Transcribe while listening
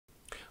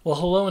Well,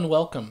 hello and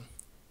welcome.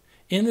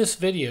 In this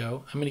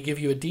video, I'm going to give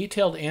you a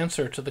detailed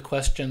answer to the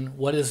question,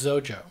 what is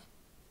Xojo?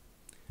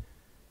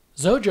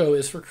 Xojo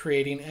is for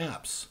creating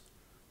apps.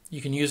 You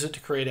can use it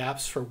to create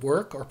apps for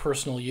work or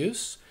personal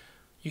use.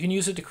 You can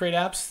use it to create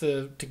apps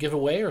to give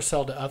away or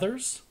sell to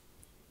others.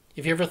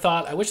 If you ever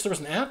thought, I wish there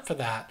was an app for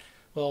that,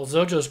 well,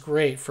 Xojo is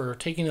great for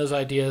taking those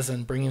ideas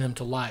and bringing them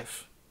to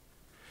life.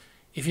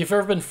 If you've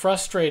ever been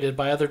frustrated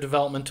by other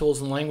development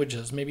tools and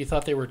languages, maybe you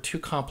thought they were too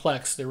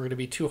complex, they were going to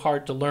be too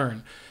hard to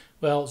learn,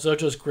 well,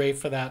 Xojo is great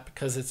for that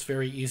because it's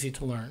very easy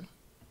to learn.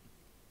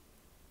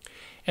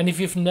 And if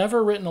you've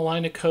never written a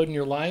line of code in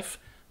your life,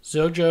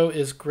 Xojo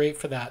is great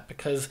for that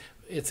because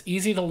it's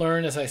easy to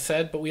learn, as I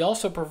said, but we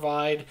also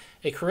provide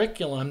a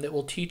curriculum that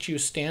will teach you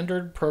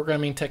standard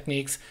programming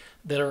techniques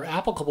that are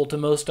applicable to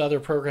most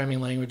other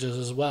programming languages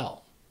as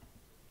well.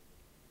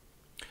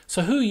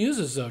 So who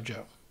uses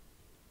Xojo?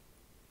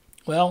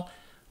 Well,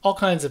 all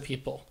kinds of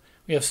people.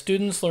 We have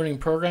students learning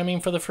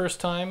programming for the first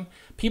time,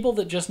 people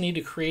that just need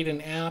to create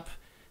an app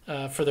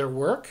for their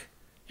work,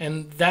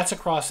 and that's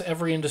across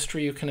every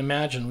industry you can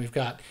imagine. We've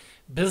got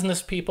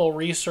business people,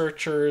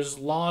 researchers,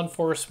 law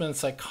enforcement,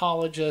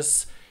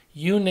 psychologists,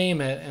 you name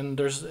it, and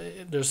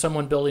there's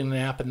someone building an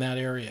app in that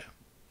area.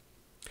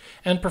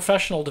 And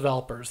professional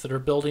developers that are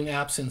building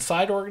apps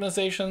inside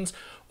organizations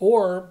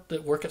or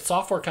that work at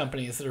software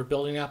companies that are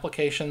building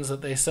applications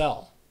that they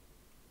sell.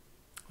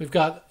 We've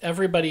got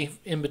everybody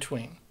in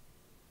between.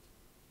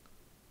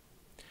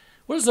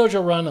 What does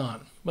Xojo run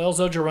on? Well,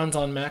 Xojo runs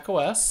on Mac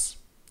OS,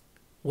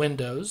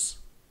 Windows,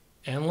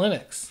 and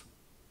Linux.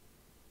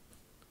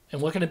 And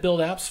what can it build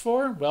apps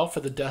for? Well, for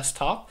the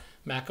desktop,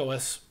 Mac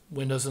OS,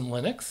 Windows, and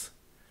Linux.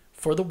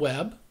 For the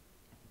web.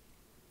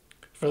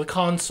 For the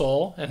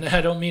console, and I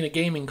don't mean a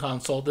gaming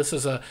console, this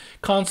is a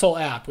console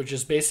app, which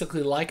is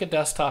basically like a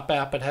desktop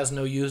app but has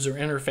no user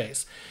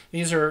interface.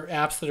 These are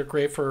apps that are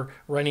great for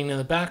running in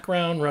the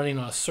background, running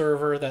on a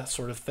server, that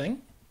sort of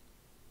thing.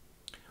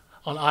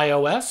 On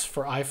iOS,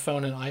 for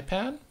iPhone and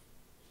iPad.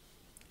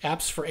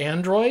 Apps for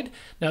Android.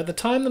 Now at the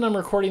time that I'm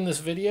recording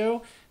this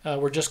video,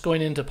 we're just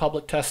going into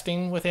public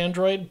testing with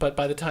Android, but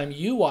by the time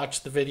you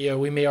watch the video,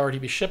 we may already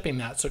be shipping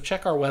that, so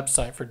check our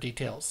website for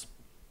details.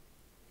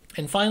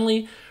 And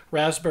finally,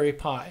 Raspberry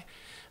Pi.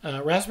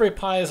 Raspberry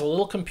Pi is a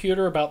little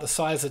computer about the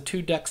size of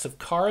 2 decks of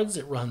cards.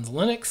 It runs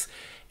Linux,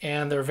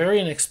 and they're very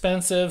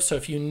inexpensive, so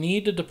if you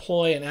need to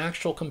deploy an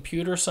actual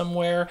computer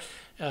somewhere,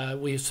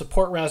 we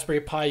support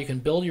Raspberry Pi. You can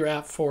build your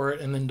app for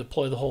it and then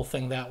deploy the whole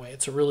thing that way.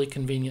 It's a really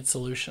convenient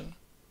solution.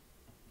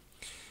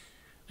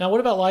 Now, what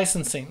about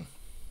licensing?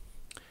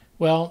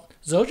 Well,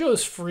 Xojo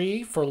is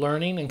free for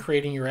learning and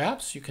creating your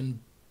apps. You can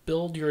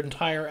build your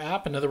entire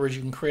app. In other words,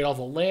 you can create all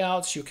the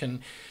layouts, you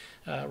can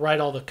write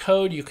all the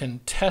code, you can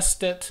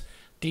test it,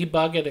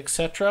 debug it,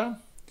 etc.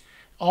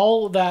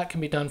 All of that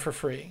can be done for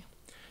free.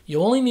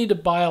 You only need to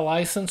buy a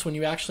license when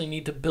you actually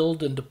need to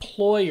build and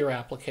deploy your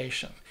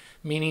application,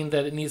 meaning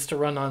that it needs to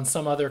run on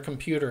some other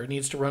computer. It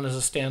needs to run as a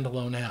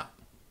standalone app.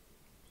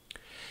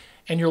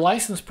 And your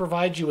license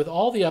provides you with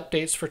all the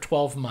updates for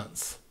 12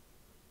 months.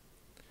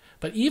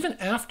 But even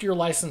after your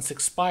license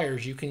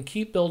expires, you can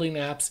keep building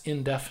apps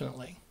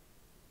indefinitely.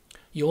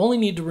 You only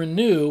need to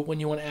renew when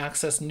you want to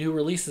access new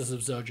releases of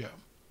Xojo.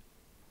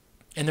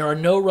 And there are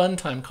no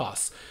runtime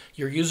costs.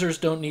 Your users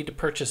don't need to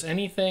purchase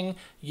anything.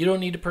 You don't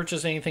need to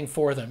purchase anything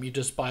for them. You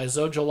just buy a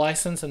Xojo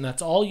license, and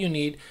that's all you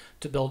need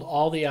to build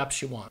all the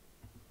apps you want.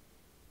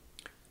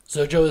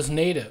 Xojo is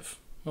native.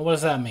 Well, what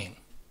does that mean?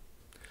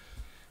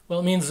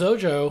 Well, it means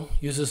Xojo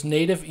uses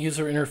native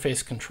user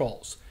interface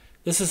controls.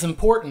 This is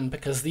important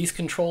because these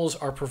controls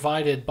are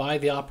provided by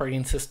the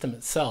operating system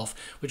itself,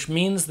 which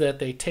means that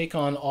they take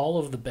on all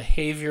of the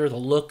behavior, the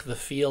look, the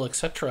feel,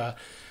 etc.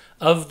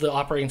 of the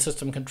operating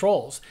system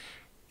controls.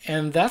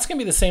 And that's going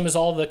to be the same as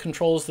all the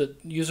controls that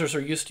users are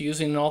used to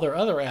using in all their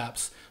other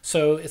apps.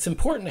 So it's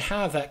important to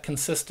have that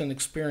consistent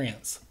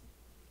experience.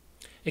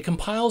 It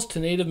compiles to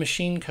native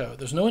machine code.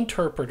 There's no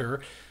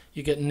interpreter.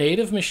 You get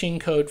native machine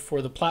code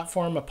for the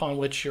platform upon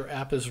which your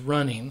app is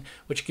running,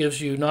 which gives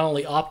you not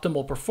only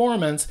optimal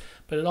performance,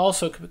 but it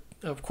also,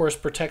 of course,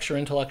 protects your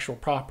intellectual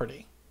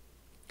property.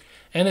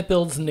 And it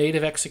builds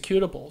native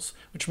executables,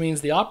 which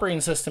means the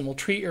operating system will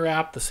treat your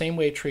app the same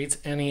way it treats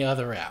any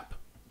other app.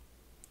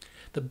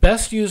 The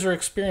best user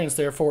experience,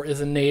 therefore,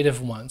 is a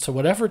native one. So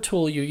whatever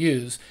tool you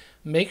use,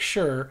 make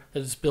sure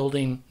that it's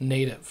building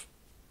native.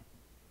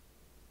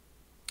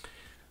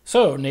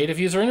 So, native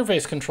user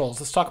interface controls.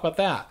 Let's talk about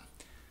that.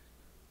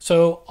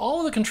 So all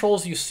of the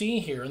controls you see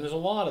here, and there's a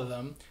lot of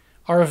them,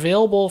 are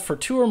available for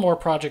 2 or more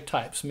project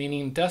types,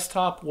 meaning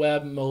desktop,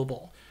 web,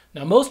 mobile.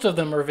 Now most of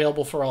them are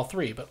available for all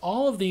 3, but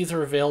all of these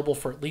are available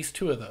for at least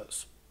 2 of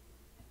those.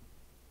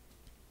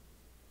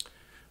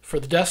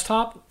 For the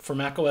desktop, for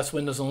Mac OS,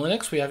 Windows, and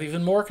Linux, we have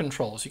even more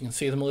controls. You can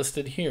see them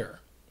listed here.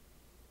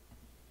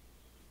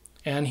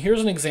 And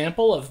here's an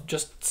example of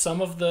just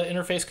some of the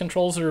interface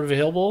controls that are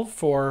available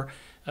for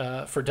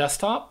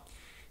desktop.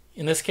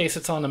 In this case,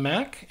 it's on a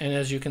Mac, and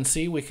as you can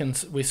see, we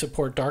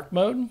support dark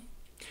mode.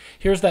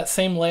 Here's that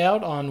same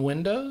layout on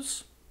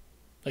Windows.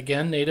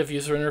 again, native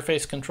user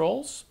interface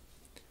controls,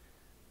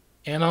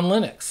 and on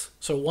Linux.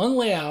 So one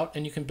layout,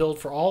 and you can build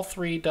for all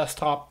 3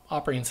 desktop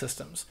operating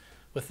systems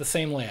with the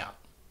same layout.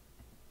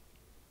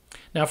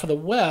 Now for the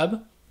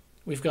web,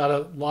 we've got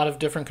a lot of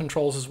different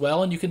controls as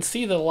well, and you can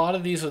see that a lot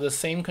of these are the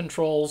same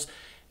controls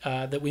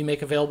that we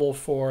make available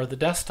for the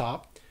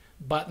desktop,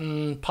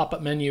 button,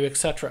 pop-up menu,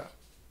 etc.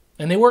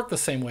 And they work the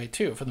same way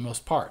too, for the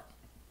most part.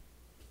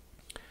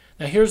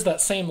 Now here's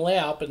that same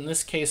layout, but in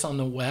this case on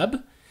the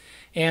web.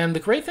 And the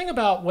great thing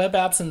about web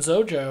apps in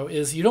Xojo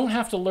is you don't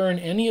have to learn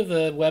any of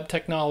the web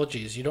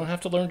technologies. You don't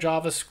have to learn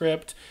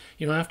JavaScript.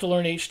 You don't have to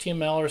learn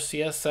HTML or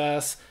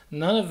CSS.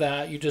 None of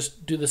that. You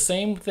just do the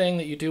same thing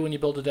that you do when you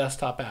build a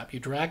desktop app. You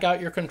drag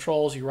out your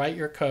controls, you write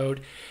your code,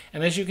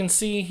 and as you can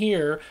see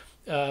here,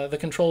 the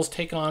controls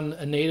take on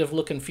a native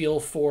look and feel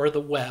for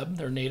the web.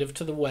 They're native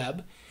to the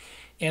web.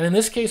 And in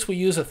this case, we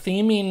use a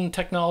theming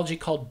technology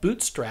called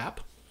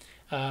Bootstrap.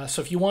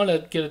 So if you want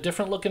to get a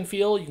different look and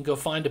feel, you can go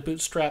find a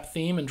Bootstrap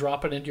theme and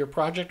drop it into your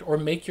project, or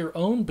make your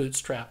own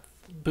Bootstrap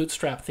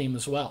theme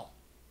as well.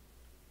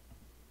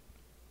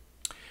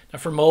 Now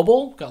for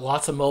mobile, got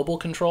lots of mobile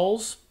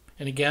controls.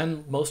 And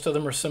again, most of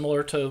them are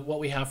similar to what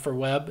we have for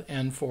web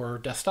and for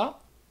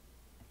desktop.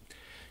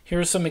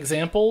 Here's some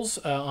examples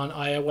on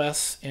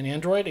iOS and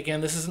Android.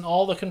 Again, this isn't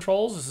all the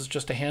controls. This is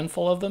just a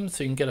handful of them,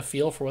 so you can get a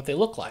feel for what they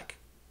look like.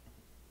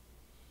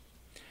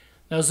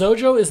 Now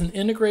Xojo is an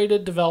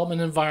integrated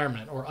development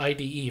environment, or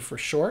IDE for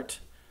short.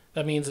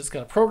 That means it's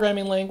got a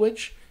programming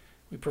language.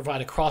 We provide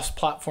a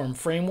cross-platform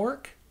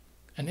framework,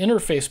 an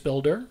interface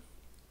builder,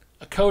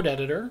 a code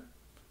editor,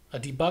 a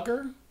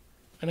debugger,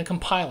 and a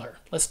compiler.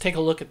 Let's take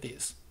a look at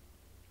these.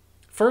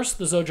 First,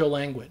 the Xojo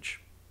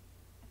language.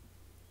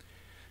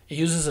 It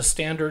uses a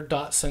standard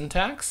dot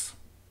syntax.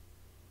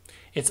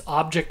 It's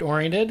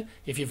object-oriented.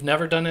 If you've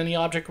never done any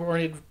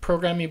object-oriented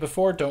programming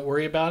before, don't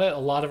worry about it. A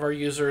lot of our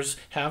users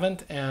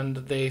haven't, and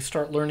they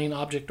start learning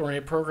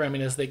object-oriented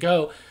programming as they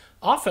go,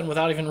 often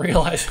without even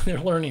realizing they're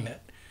learning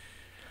it.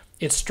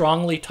 It's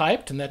strongly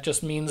typed, and that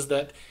just means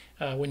that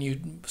when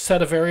you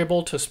set a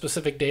variable to a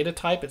specific data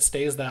type, it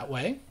stays that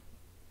way.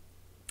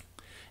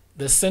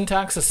 The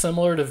syntax is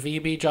similar to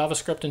VB,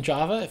 JavaScript, and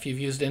Java. If you've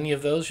used any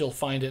of those, you'll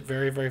find it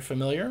very, very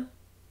familiar.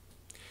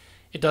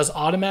 It does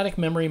automatic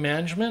memory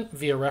management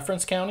via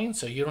reference counting,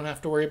 so you don't have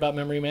to worry about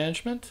memory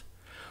management.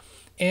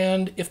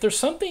 And if there's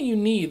something you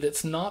need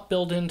that's not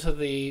built into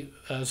the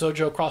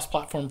Xojo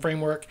cross-platform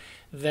framework,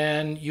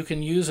 then you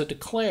can use a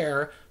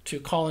declare to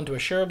call into a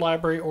shared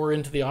library or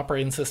into the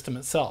operating system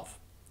itself.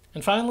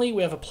 And finally,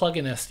 we have a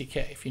plugin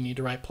SDK if you need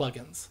to write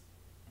plugins.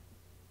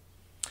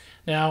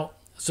 Now,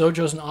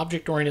 Xojo is an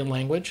object-oriented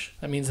language.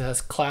 That means it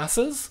has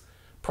classes,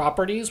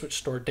 properties, which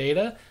store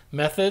data,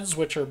 methods,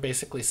 which are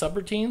basically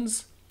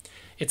subroutines.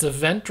 It's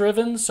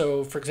event-driven,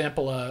 so for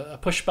example, a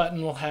push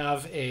button will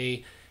have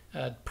a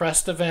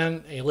pressed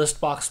event, a list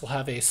box will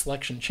have a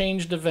selection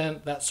changed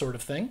event, that sort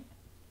of thing.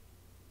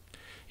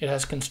 It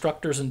has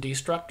constructors and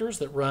destructors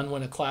that run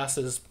when a class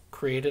is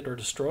created or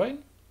destroyed.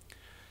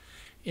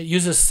 It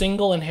uses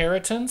single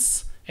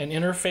inheritance and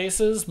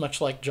interfaces,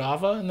 much like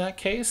Java in that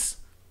case.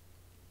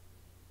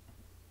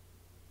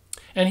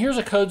 And here's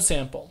a code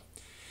sample.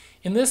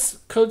 In this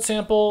code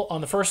sample,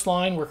 on the first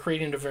line, we're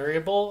creating a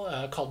variable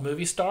called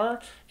movie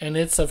star, and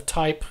it's of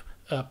type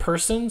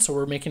person, so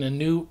we're making a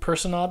new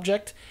person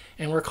object,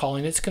 and we're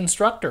calling its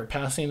constructor,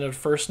 passing it a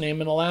first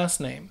name and a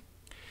last name.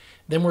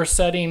 Then we're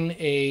setting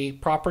a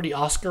property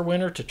Oscar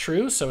winner to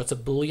true, so it's a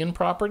Boolean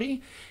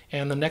property,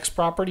 and the next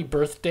property,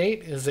 birth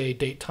date, is a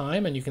date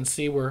time, and you can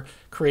see we're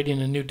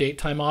creating a new date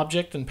time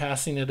object and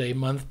passing it a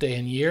month, day,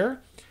 and year.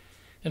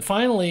 And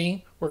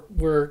finally,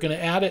 we're going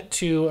to add it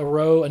to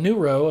a new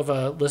row of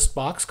a list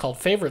box called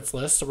favorites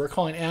list. So we're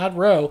calling add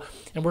row,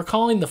 and we're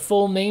calling the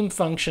full name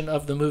function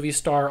of the movie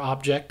star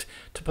object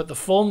to put the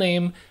full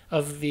name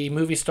of the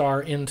movie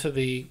star into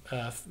the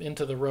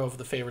row of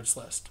the favorites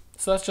list.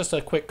 So that's just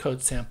a quick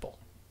code sample.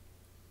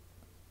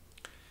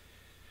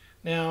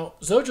 Now,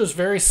 Xojo is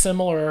very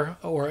similar,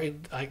 or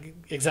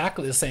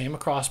exactly the same,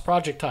 across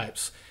project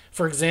types.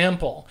 For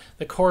example,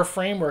 the core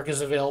framework is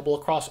available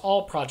across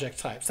all project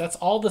types. That's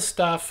all the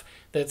stuff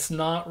that's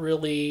not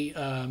really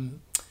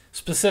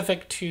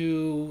specific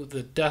to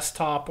the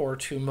desktop or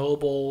to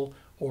mobile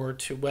or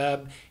to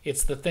web.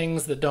 It's the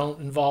things that don't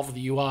involve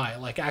the UI,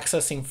 like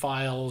accessing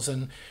files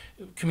and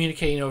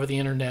communicating over the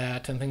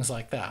internet and things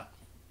like that.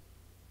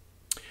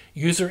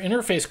 User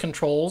interface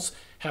controls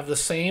have the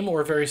same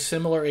or very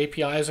similar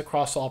APIs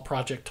across all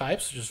project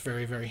types, which is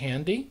very, very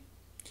handy.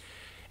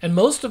 And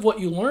most of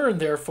what you learn,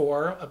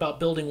 therefore, about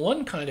building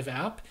one kind of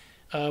app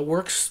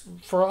works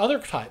for other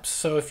types.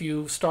 So if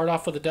you start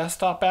off with a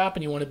desktop app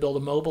and you want to build a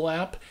mobile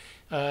app,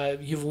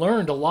 you've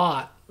learned a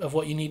lot of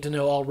what you need to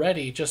know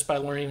already just by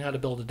learning how to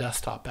build a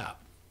desktop app.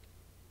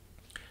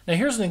 Now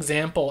here's an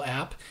example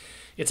app.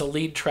 It's a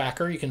lead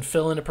tracker. You can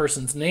fill in a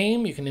person's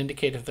name, you can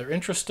indicate if they're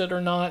interested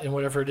or not in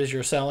whatever it is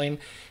you're selling,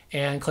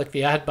 and click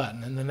the add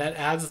button. And then that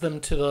adds them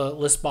to the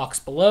list box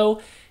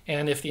below.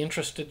 And if the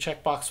interested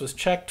checkbox was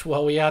checked,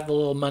 well, we add the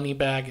little money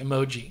bag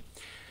emoji.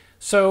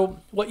 So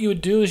what you would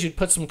do is you'd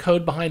put some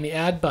code behind the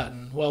add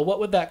button. Well,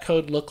 what would that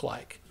code look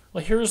like?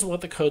 Well, here's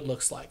what the code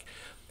looks like.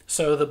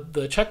 So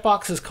the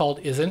checkbox is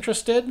called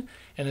isInterested,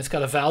 and it's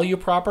got a value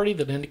property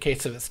that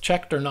indicates if it's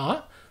checked or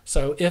not.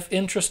 So if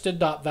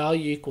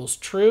interested.value equals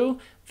true,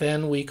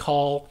 then we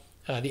call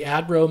the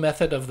add row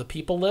method of the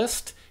people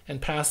list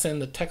and pass in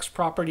the text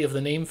property of the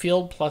name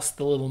field plus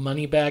the little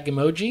money bag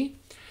emoji.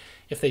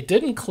 If they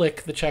didn't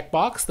click the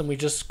checkbox, then we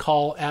just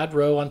call add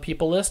row on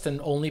people list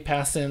and only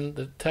pass in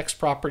the text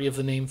property of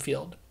the name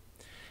field.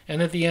 And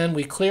at the end,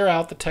 we clear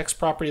out the text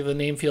property of the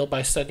name field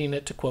by setting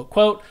it to quote,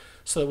 quote,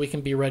 so that we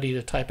can be ready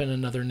to type in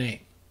another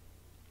name.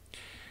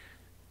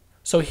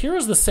 So here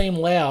is the same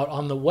layout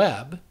on the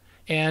web.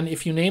 And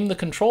if you name the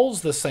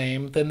controls the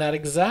same, then that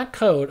exact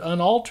code,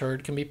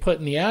 unaltered, can be put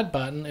in the add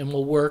button and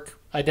will work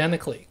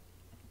identically.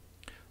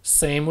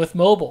 Same with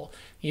mobile.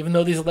 Even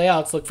though these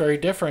layouts look very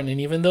different, and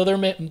even though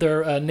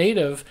they're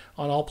native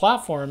on all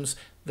platforms,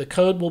 the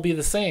code will be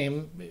the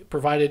same,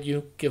 provided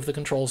you give the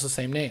controls the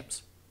same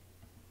names.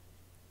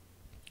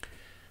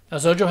 Now,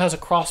 Xojo has a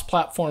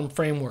cross-platform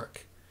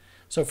framework.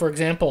 So for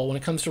example, when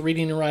it comes to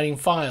reading and writing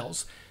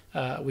files,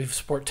 we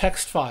support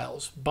text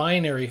files,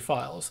 binary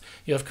files.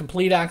 You have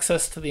complete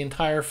access to the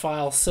entire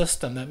file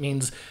system. That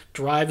means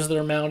drives that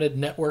are mounted,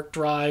 network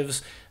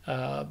drives,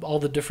 all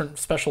the different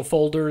special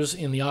folders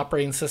in the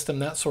operating system,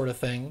 that sort of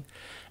thing.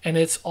 And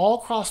it's all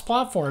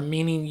cross-platform,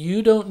 meaning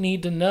you don't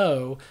need to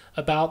know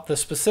about the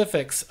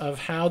specifics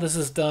of how this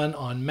is done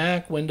on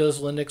Mac, Windows,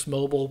 Linux,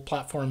 mobile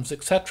platforms,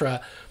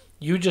 etc.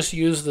 You just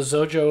use the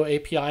Xojo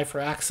API for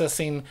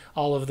accessing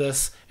all of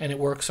this, and it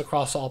works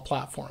across all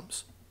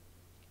platforms.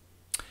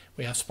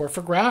 We have support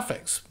for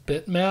graphics,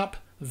 bitmap,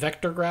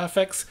 vector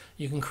graphics.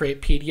 You can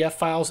create PDF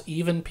files,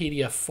 even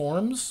PDF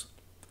forms,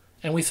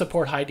 and we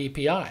support high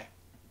DPI.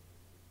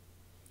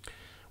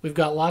 We've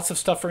got lots of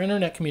stuff for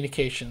internet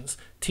communications,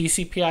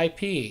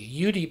 TCP/IP,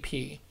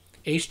 UDP,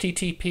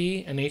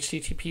 HTTP, and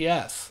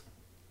HTTPS,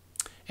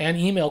 and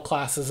email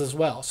classes as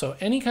well. So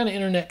any kind of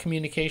internet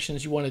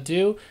communications you want to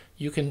do,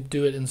 you can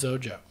do it in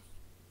Xojo.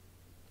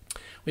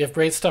 We have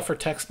great stuff for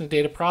text and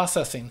data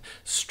processing.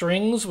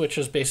 Strings, which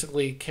is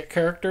basically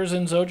characters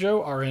in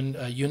Xojo, are in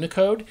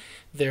Unicode.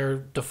 They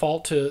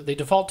default to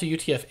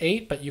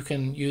UTF-8, but you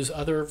can use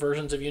other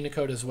versions of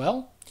Unicode as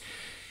well.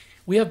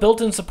 We have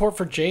built-in support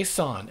for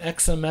JSON,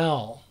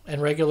 XML,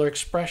 and regular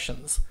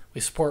expressions. We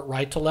support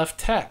right-to-left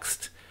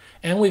text.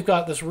 And we've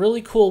got this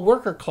really cool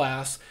worker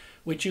class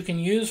which you can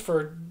use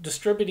for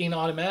distributing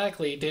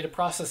automatically data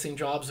processing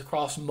jobs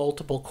across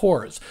multiple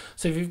cores.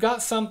 So if you've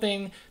got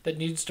something that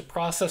needs to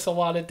process a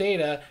lot of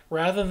data,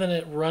 rather than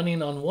it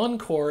running on one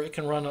core, it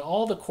can run on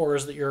all the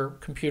cores that your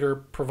computer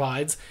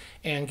provides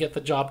and get the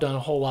job done a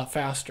whole lot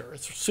faster.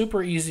 It's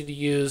super easy to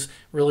use,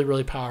 really,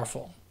 really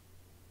powerful.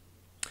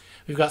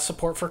 We've got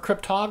support for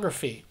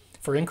cryptography.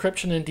 For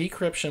encryption and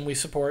decryption, we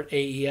support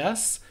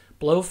AES,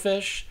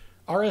 Blowfish,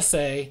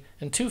 RSA,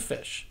 and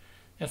Twofish.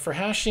 And for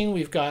hashing,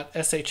 we've got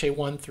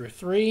SHA-1 through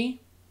 3,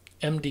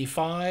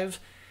 MD5,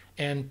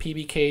 and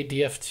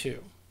PBK-DF2.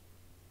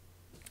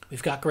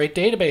 We've got great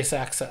database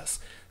access: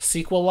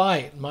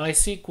 SQLite,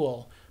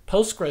 MySQL,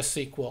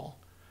 PostgreSQL,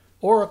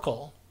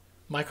 Oracle,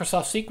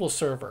 Microsoft SQL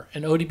Server,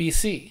 and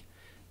ODBC.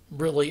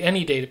 Really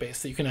any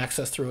database that you can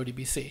access through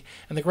ODBC.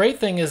 And the great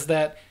thing is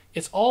that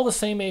it's all the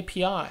same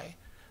API.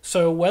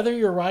 So whether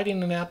you're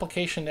writing an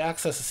application to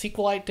access a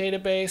SQLite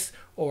database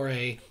or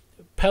a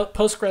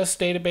Postgres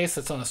database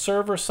that's on a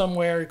server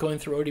somewhere, going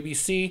through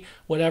ODBC,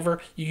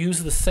 whatever, you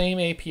use the same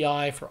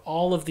API for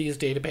all of these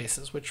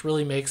databases, which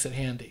really makes it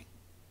handy.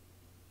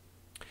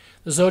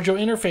 The Xojo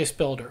Interface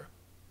Builder.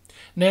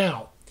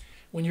 Now,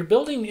 when you're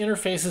building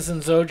interfaces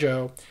in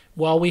Xojo,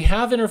 while we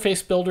have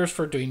interface builders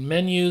for doing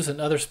menus and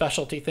other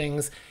specialty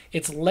things,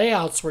 it's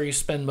layouts where you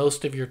spend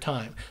most of your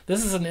time.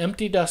 This is an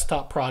empty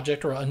desktop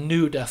project, or a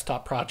new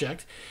desktop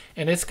project,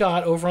 and it's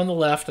got over on the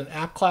left an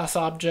app class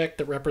object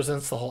that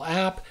represents the whole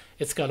app.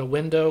 It's got a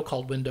window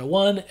called Window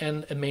 1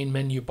 and a main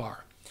menu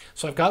bar.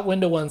 So I've got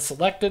Window 1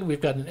 selected.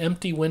 We've got an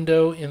empty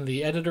window in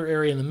the editor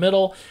area in the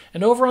middle.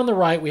 And over on the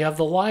right, we have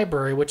the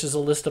library, which is a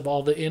list of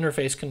all the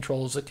interface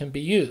controls that can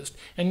be used.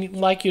 And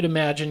like you'd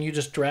imagine, you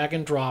just drag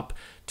and drop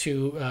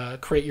to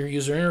create your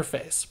user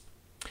interface.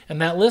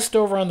 And that list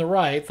over on the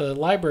right, the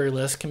library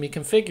list, can be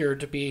configured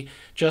to be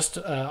just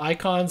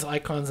icons,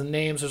 and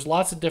names. There's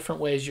lots of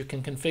different ways you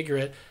can configure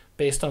it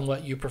based on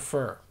what you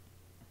prefer.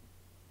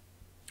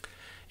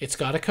 It's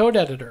got a code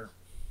editor.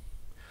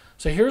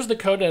 So here's the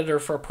code editor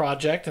for a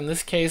project. In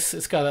this case,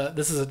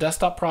 this is a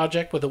desktop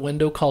project with a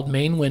window called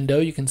Main Window.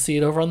 You can see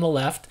it over on the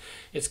left.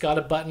 It's got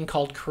a button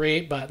called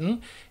Create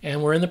Button,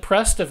 and we're in the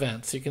pressed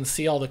event. So you can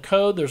see all the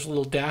code. There's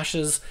little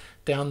dashes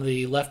down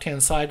the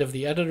left-hand side of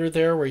the editor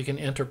there where you can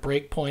enter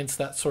breakpoints,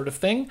 that sort of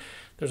thing.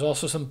 There's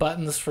also some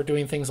buttons for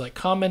doing things like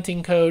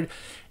commenting code,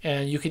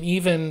 and you can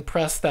even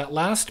press that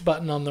last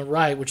button on the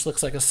right, which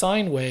looks like a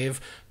sine wave,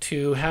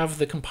 to have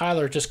the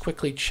compiler just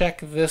quickly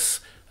check this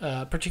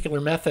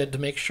particular method to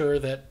make sure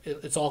that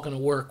it's all going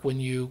to work when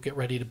you get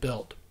ready to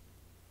build.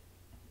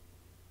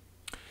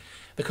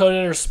 The code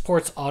editor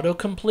supports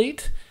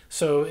autocomplete.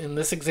 So in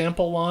this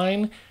example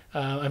line,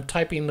 I'm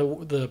typing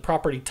the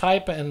property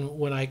type, and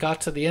when I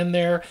got to the end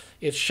there,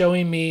 it's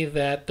showing me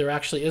that there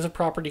actually is a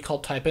property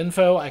called type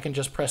info. I can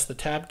just press the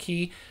tab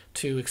key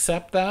to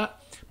accept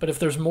that. But if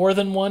there's more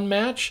than one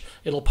match,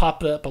 it'll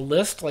pop up a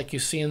list like you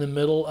see in the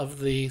middle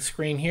of the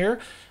screen here.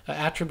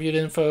 Attribute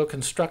info,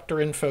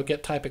 constructor info,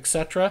 get type,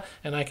 etc.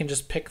 And I can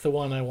just pick the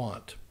one I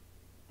want.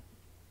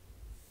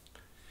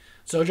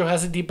 Xojo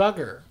has a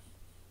debugger.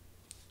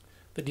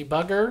 The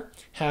debugger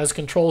has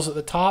controls at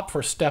the top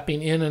for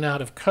stepping in and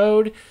out of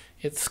code.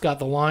 It's got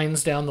the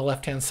lines down the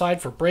left-hand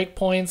side for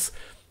breakpoints.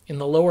 In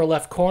the lower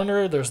left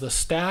corner, there's the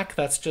stack.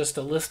 That's just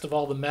a list of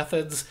all the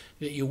methods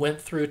that you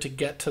went through to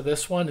get to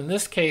this one. In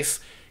this case,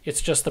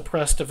 it's just the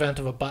pressed event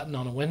of a button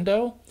on a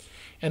window.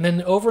 And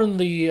then over in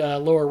the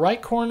lower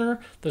right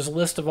corner, there's a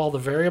list of all the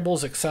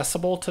variables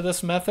accessible to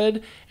this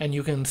method, and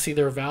you can see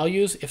their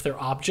values. If they're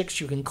objects,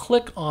 you can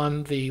click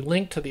on the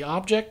link to the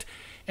object,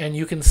 and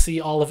you can see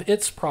all of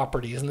its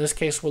properties. In this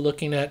case, we're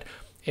looking at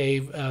a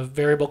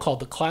variable called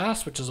the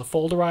class, which is a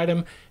folder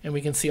item, and we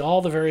can see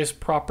all the various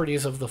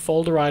properties of the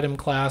folder item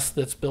class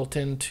that's built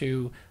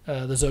into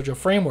the Xojo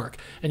framework.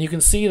 And you can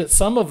see that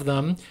some of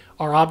them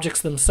are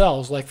objects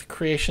themselves, like the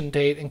creation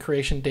date and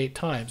creation date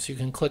time. So you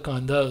can click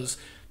on those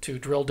to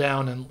drill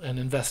down and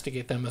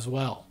investigate them as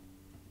well.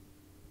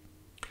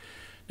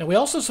 Now we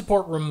also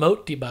support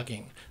remote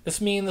debugging.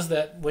 This means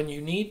that when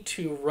you need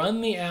to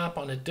run the app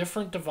on a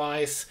different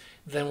device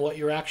than what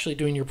you're actually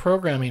doing your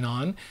programming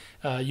on,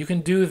 you can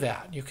do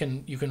that. You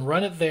can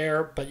run it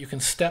there, but you can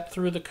step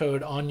through the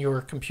code on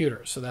your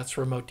computer. So that's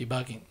remote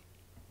debugging.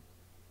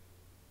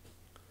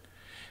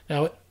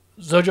 Now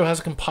Xojo has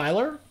a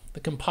compiler. The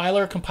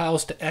compiler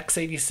compiles to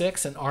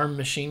x86 and ARM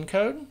machine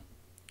code.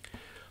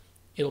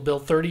 It'll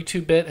build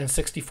 32-bit and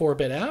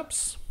 64-bit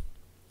apps.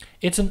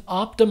 It's an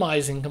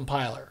optimizing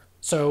compiler.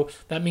 So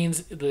that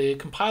means the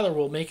compiler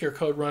will make your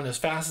code run as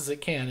fast as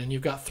it can, and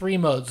you've got three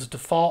modes: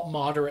 default,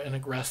 moderate, and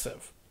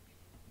aggressive.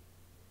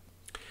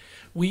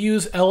 We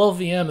use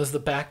LLVM as the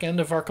backend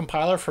of our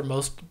compiler for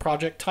most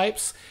project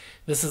types.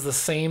 This is the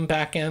same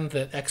backend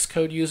that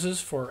Xcode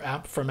uses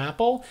from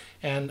Apple,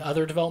 and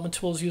other development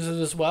tools use it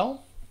as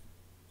well.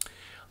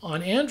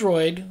 On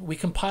Android, we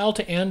compile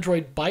to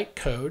Android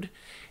bytecode,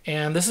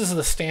 and this is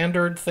the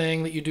standard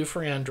thing that you do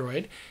for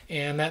Android,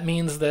 and that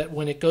means that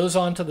when it goes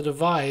onto the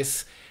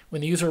device, when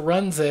the user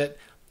runs it,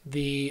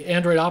 the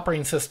Android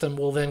operating system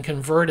will then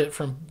convert it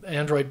from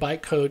Android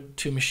bytecode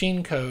to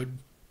machine code,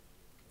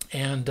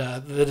 and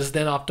that is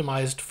then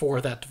optimized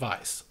for that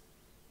device.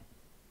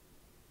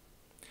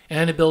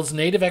 And it builds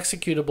native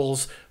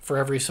executables for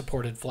every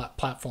supported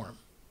platform.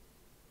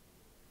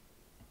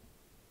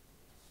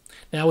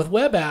 Now with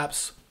web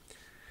apps,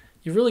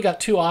 you've really got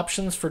two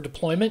options for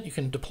deployment. You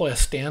can deploy a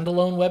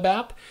standalone web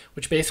app,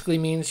 which basically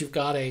means you've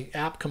got an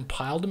app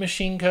compiled to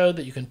machine code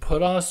that you can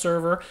put on a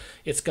server.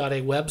 It's got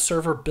a web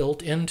server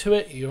built into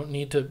it. You don't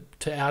need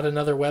to add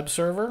another web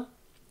server.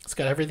 It's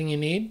got everything you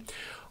need.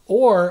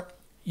 Or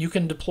you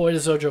can deploy to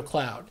Xojo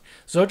Cloud.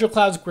 Xojo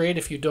Cloud's great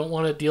if you don't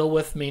want to deal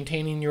with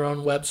maintaining your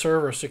own web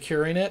server or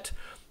securing it.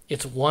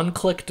 It's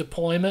one-click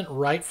deployment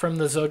right from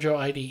the Xojo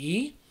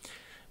IDE.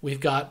 We've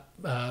got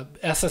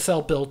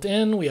SSL built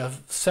in, we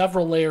have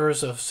several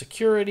layers of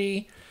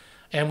security,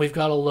 and we've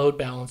got a load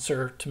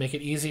balancer to make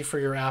it easy for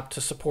your app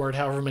to support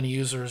however many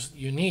users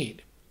you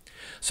need.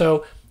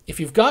 So if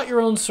you've got your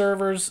own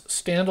servers,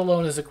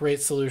 standalone is a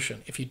great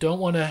solution. If you don't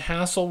want to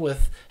hassle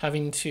with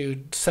having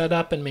to set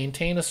up and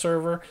maintain a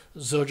server,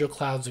 Xojo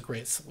Cloud's a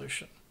great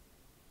solution.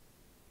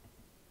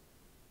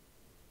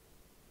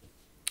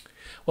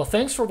 Well,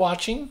 thanks for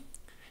watching.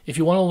 If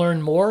you want to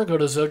learn more, go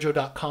to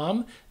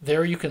Xojo.com.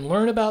 There you can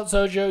learn about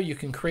Xojo, you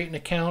can create an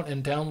account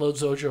and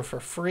download Xojo for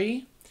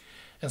free,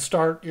 and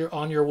start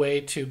on your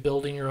way to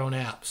building your own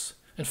apps.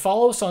 And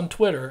follow us on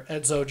Twitter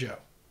at Xojo.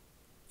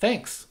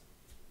 Thanks.